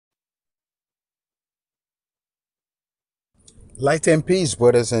Light and peace,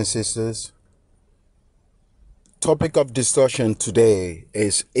 brothers and sisters. Topic of discussion today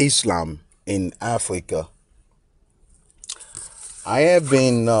is Islam in Africa. I have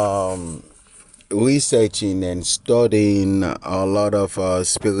been researching and studying a lot of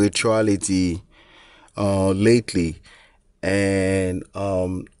spirituality lately, and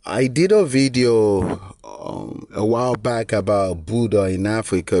I did a video a while back about Buddha in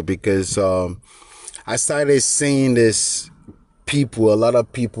Africa because I started seeing a lot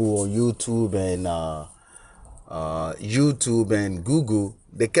of people on YouTube and Google.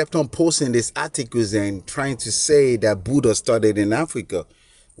 They kept on posting these articles and trying to say that Buddha started in Africa,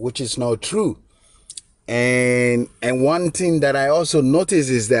 which is not true. And one thing that I also noticed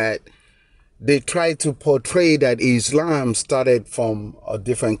is that they try to portray that Islam started from a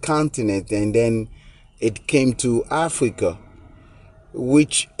different continent and then it came to Africa,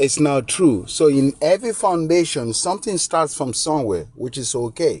 which is not true. So in every foundation, something starts from somewhere, which is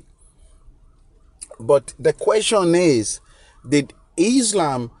okay. But the question is, did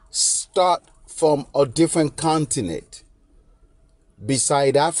Islam start from a different continent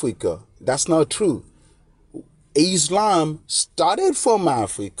beside Africa? That's not true. Islam started from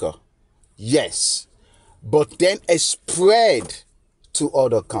Africa, yes, but then it spread to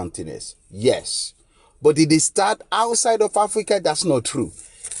other continents, yes. But did it start outside of Africa? That's not true.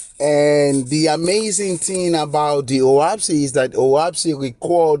 And the amazing thing about the OahspeCollegeUniversity is that OahspeCollegeUniversity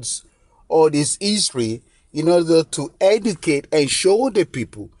records all this history in order to educate and show the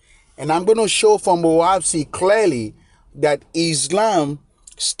people. And I'm going to show from OahspeCollegeUniversity clearly that Islam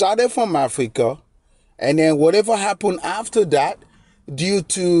started from Africa, and then whatever happened after that, due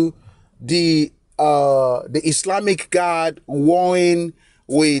to the Islamic God warring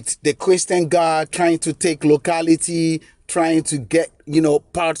with the Christian God, trying to take locality, trying to get,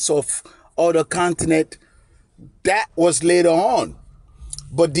 parts of other continent, that was later on.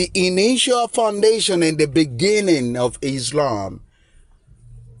 But the initial foundation and the beginning of Islam,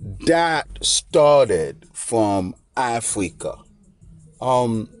 that started from Africa.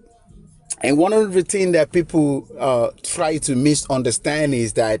 And one of the things that people try to misunderstand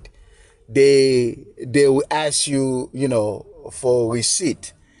is that they will ask you, for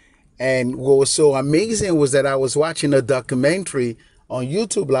receipt. And what was so amazing was that I was watching a documentary on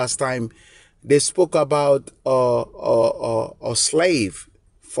YouTube last time. They spoke about a slave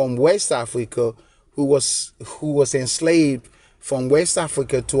from West Africa who was enslaved from West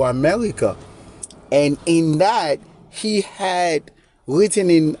Africa to America. And in that, he had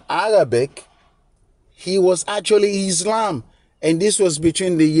written in Arabic, he was actually Islam. And this was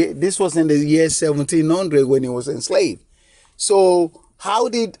in the year 1700 when he was enslaved. So how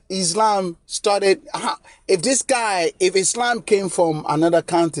did Islam started? If Islam came from another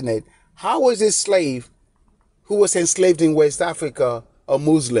continent, how was this slave who was enslaved in West Africa a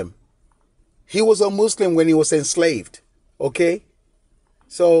Muslim? He was a Muslim when he was enslaved. Okay.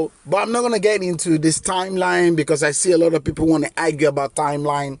 So, but I'm not going to get into this timeline because I see a lot of people want to argue about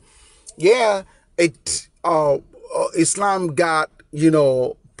timeline. Yeah, Islam got,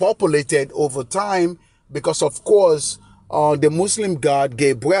 populated over time because, of course, the Muslim god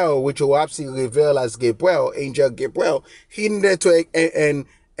Gabriel, which will absolutely reveal as Gabriel, Angel Gabriel, he needed to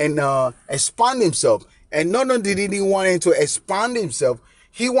expand himself. And not only did he want to expand himself,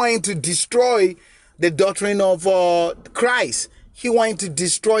 he wanted to destroy the doctrine of Christ. He wanted to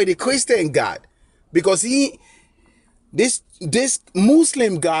destroy the Christian God because this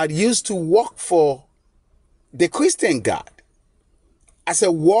Muslim God used to work for the Christian God as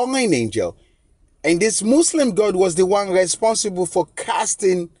a warring angel. And this Muslim God was the one responsible for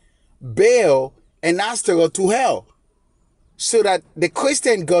casting Baal and Ashtaroth to hell so that the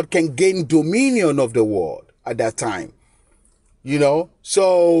Christian God can gain dominion of the world at that time.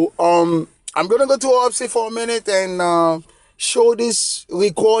 So I'm going to go to OahspeCollegeUniversity for a minute and show this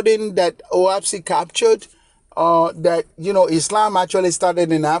recording that OahspeCollegeUniversity captured, that, Islam actually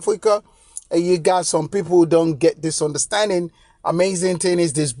started in Africa. And you got some people who don't get this understanding. Amazing thing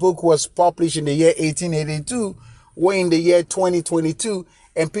is this book was published in the year 1882. We're in the year 2022,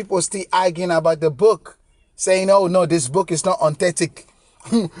 and people still arguing about the book, saying, oh, no, this book is not authentic.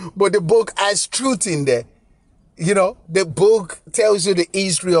 But the book has truth in there. The book tells you the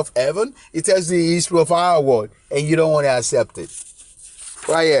history of heaven. It tells you the history of our world, and you don't want to accept it.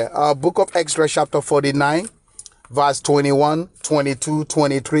 Right here, Book of Exodus, chapter 49, verse 21, 22,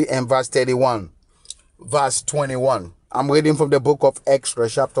 23, and verse 31. Verse 21. I'm reading from the book of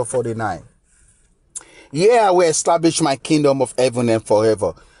Exodus, chapter 49. Yeah, I will establish my kingdom of heaven and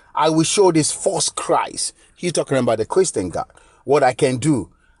forever. I will show this false Christ. He's talking about the Christian God. What I can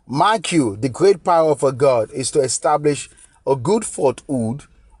do. Mark you, the great power of a God is to establish a good fortune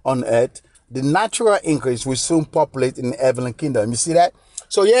on earth, the natural increase will soon populate in the heavenly kingdom. You see that?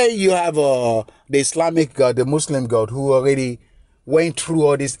 So yeah, you have the Islamic God, the Muslim God, who already went through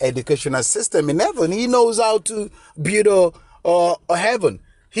all this educational system in heaven. He knows how to build a heaven.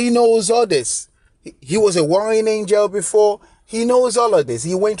 He knows all this. He was a warring angel before. He knows all of this.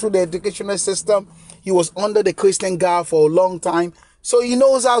 He went through the educational system. He was under the Christian God for a long time. So he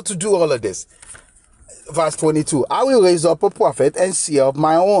knows how to do all of this. Verse 22, I will raise up a prophet and seer of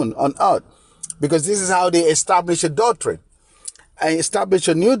my own on earth. Because this is how they establish a doctrine. And establish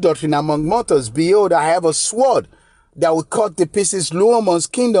a new doctrine among mortals. Behold, I have a sword that will cut to pieces Luomon's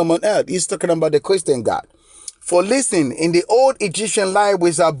kingdom on earth. He's talking about the Christian God. For listen, in the old Egyptian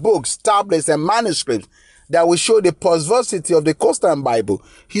libraries are books, tablets, and manuscripts that will show the perversity of the Christian Bible.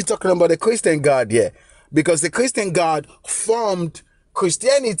 He's talking about the Christian God here. Because the Christian God formed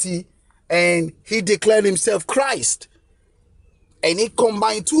Christianity and he declared himself Christ. And he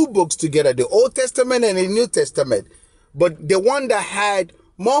combined two books together, the Old Testament and the New Testament. But the one that had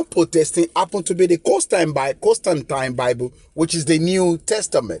more potency happened to be the Constantine Bible, which is the New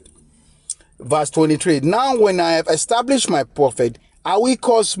Testament. Verse 23, now when I have established my prophet, I will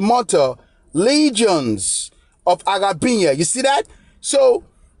cause mortal legions of Arabians. You see that? So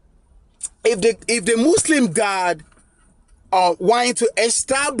if the Muslim God wanting to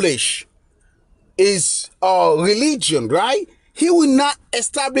establish his religion, right? He will not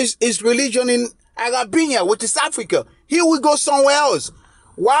establish his religion in Arabia, which is Africa. He will go somewhere else.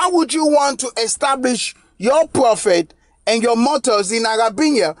 Why would you want to establish your prophet and your mortals in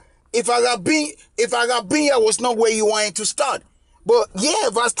Arabia if Arabia was not where you wanted to start? But yeah,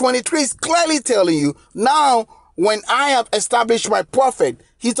 verse 23 is clearly telling you, now when I have established my prophet,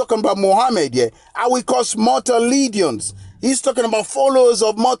 he's talking about Muhammad here, I will cause mortal legions. He's talking about followers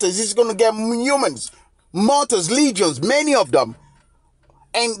of mortals. He's going to get humans, mortals, legions, many of them.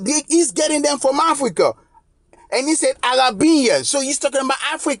 And he's getting them from Africa. And he said Arabians. So he's talking about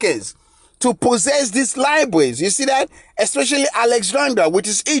Africans to possess these libraries. You see that? Especially Alexandria, which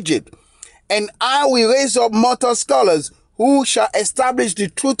is Egypt. And I will raise up mortal scholars who shall establish the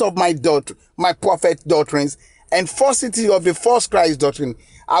truth of my prophet doctrines and falsity of the false Christ doctrine.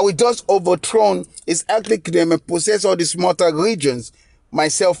 I will just overthrow his earthly kingdom and possess all these mortal regions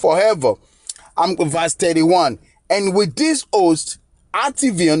myself forever. Verse 31. And with this host,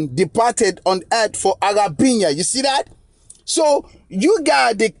 Artivian departed on earth for Arabia. You see that? So you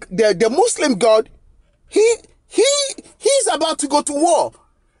got the Muslim God. He's about to go to war,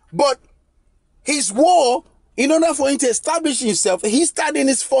 but his war, in order for him to establish himself, he's starting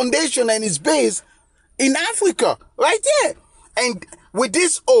his foundation and his base in Africa, right there. And with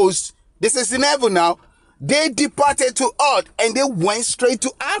this host, this is in heaven now, they departed to earth and they went straight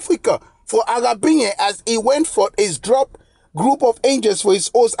to Africa for Arabia as he went for his group of angels for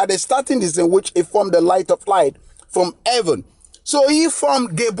his host at the starting distance in which he formed the light of light from heaven. So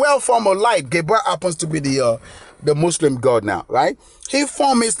Gabriel formed a light. Gabriel happens to be the Muslim God now, right? He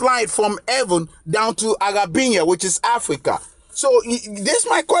formed his light from heaven down to Arabia, which is Africa. So this is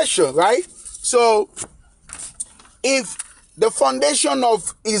my question, right? So if the foundation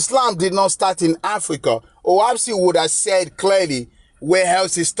of Islam did not start in Africa, OahspeCollegeUniversity would have said clearly where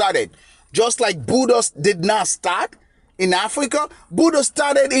else it started. Just like Buddha did not start in Africa, Buddha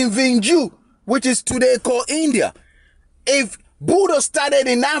started in Vinju, which is today called India. If Buddha started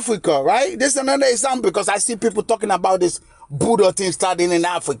in Africa, right? This is another example because I see people talking about this Buddha thing starting in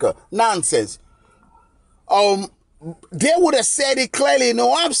Africa. Nonsense. They would have said it clearly in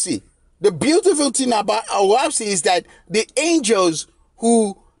OahspeCollegeUniversity. The beautiful thing about OahspeCollegeUniversity is that the angels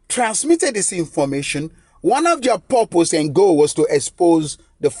who transmitted this information, one of their purpose and goal was to expose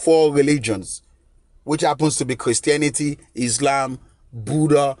the four religions, which happens to be Christianity, Islam,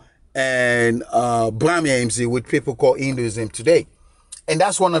 Buddha, and Brahmanism, which people call Hinduism today. And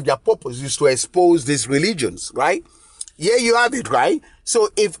that's one of their purposes, is to expose these religions, right? Yeah, you have it, right? So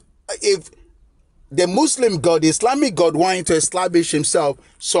if the Muslim God, the Islamic God, wanting to establish himself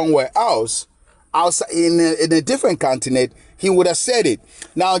somewhere else, outside in a different continent, he would have said it.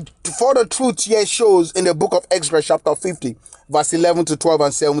 Now, for the truth here shows in the book of Exodus chapter 50, verse 11 to 12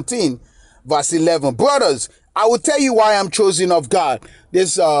 and 17, verse 11. Brothers, I will tell you why I'm chosen of God.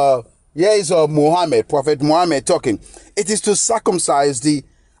 This here is Muhammad, Prophet Muhammad talking. It is to circumcise the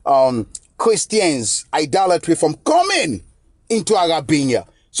Christians' idolatry from coming into Arabia.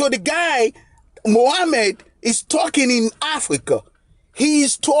 So the guy, Muhammad, is talking in Africa. He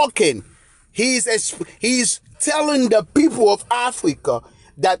is talking. He's telling the people of Africa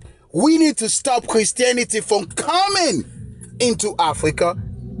that we need to stop Christianity from coming into Africa.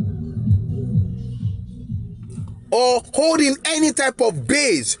 or holding any type of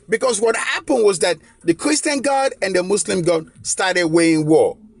base, because what happened was that the Christian God and the Muslim God started weighing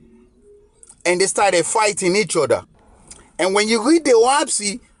war, and they started fighting each other. And when you read the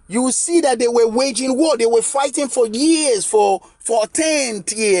OahspeCollegeUniversity, you will see that they were waging war. They were fighting for years, for 10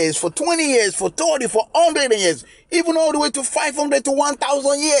 years, for 20 years, for 30, for 100 years, even all the way to 500 to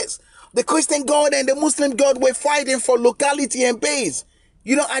 1,000 years. The Christian God and the Muslim God were fighting for locality and base.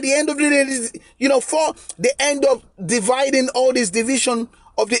 At the end of the day, for they end up dividing all this division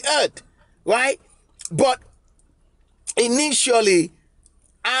of the earth, right? But initially,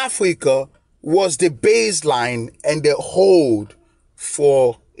 Africa was the baseline and the hold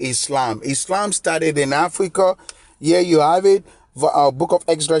for Islam. Islam started in Africa. Here you have it. Book of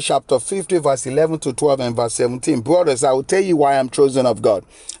Exodus chapter 50 verse 11 to 12 and verse 17. Brothers, I will tell you why I'm chosen of God.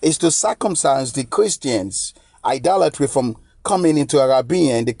 It's to circumcise the Christians, idolatry from coming into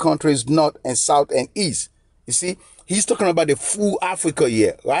Arabia and the countries north and south and east. You see, he's talking about the full Africa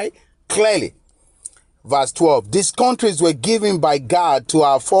here, right? Clearly. Verse 12, these countries were given by God to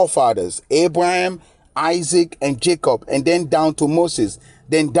our forefathers, Abraham, Isaac, and Jacob, and then down to Moses,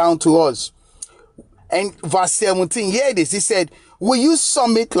 then down to us. And verse 17, hear this. He said, will you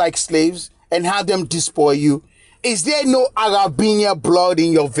submit like slaves and have them despoil you? Is there no Arabian blood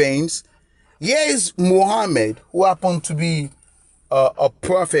in your veins? Here is Muhammad, who happened to be a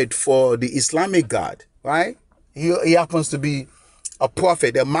prophet for the Islamic God, right? He happens to be a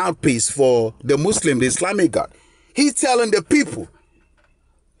prophet, a mouthpiece for the Muslim, the Islamic God. He's telling the people,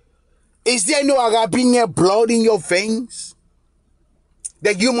 is there no Arabian blood in your veins?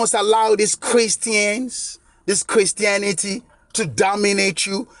 That you must allow these Christians, this Christianity to dominate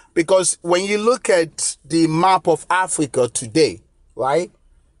you? Because when you look at the map of Africa today, right?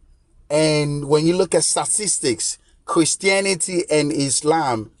 And when you look at statistics, Christianity and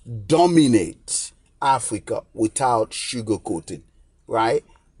Islam dominate Africa without sugarcoating, right?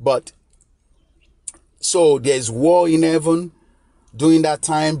 But so there's war in heaven during that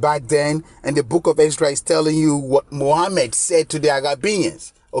time back then, and the book of Exodus is telling you what Muhammad said to the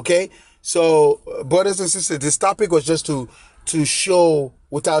Arabians. Okay, so brothers and sisters, this topic was just to show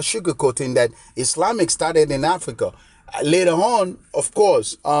without sugarcoating that Islamic started in Africa. Later on, of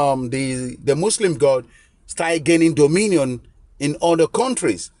course, the Muslim God started gaining dominion in other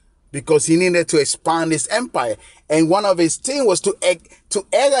countries because he needed to expand his empire. And one of his things was to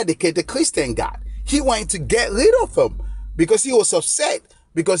eradicate the Christian God. He wanted to get rid of him because he was upset.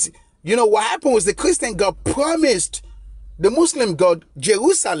 Because, what happened was the Christian God promised the Muslim God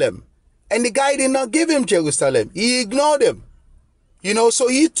Jerusalem. And the guy did not give him Jerusalem. He ignored him. So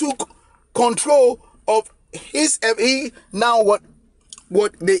he took control of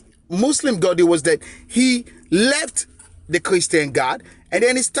what the Muslim God did was that he left the Christian God and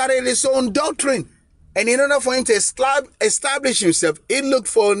then he started his own doctrine. And in order for him to establish himself, he looked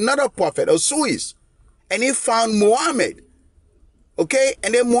for another prophet, a Suis, and he found Muhammad. Okay,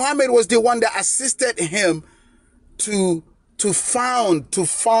 and then Muhammad was the one that assisted him to found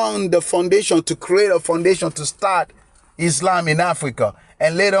the foundation, to create a foundation to start Islam in Africa.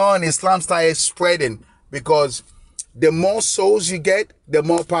 And later on, Islam started spreading because the more souls you get, the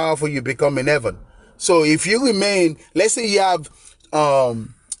more powerful you become in heaven. So if you remain, let's say you have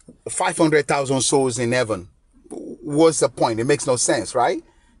 500,000 souls in heaven, what's the point? It makes no sense, right?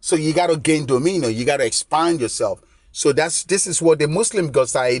 So you got to gain dominion. You got to expand yourself. So this is what the Muslim God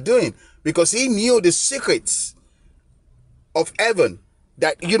started doing, because he knew the secrets of heaven.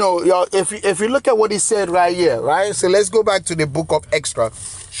 That, if you look at what he said right here, right? So let's go back to the book of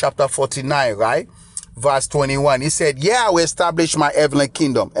Exodus, chapter 49, right? Verse 21. He said, yeah, I will establish my heavenly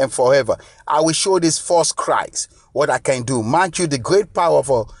kingdom, and forever I will show this false Christ what I can do. Mind you, the great power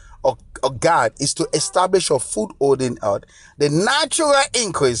of God is to establish a foothold in earth. The natural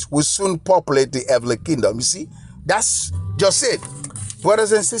increase will soon populate the heavenly kingdom. You see, that's just it.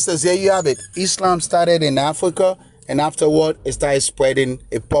 Brothers and sisters, here you have it. Islam started in Africa, and afterward, it started spreading.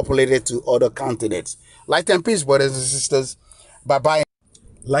 It populated to other continents. Light and peace, brothers and sisters. Bye-bye.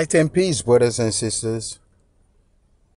 Light and peace, brothers and sisters.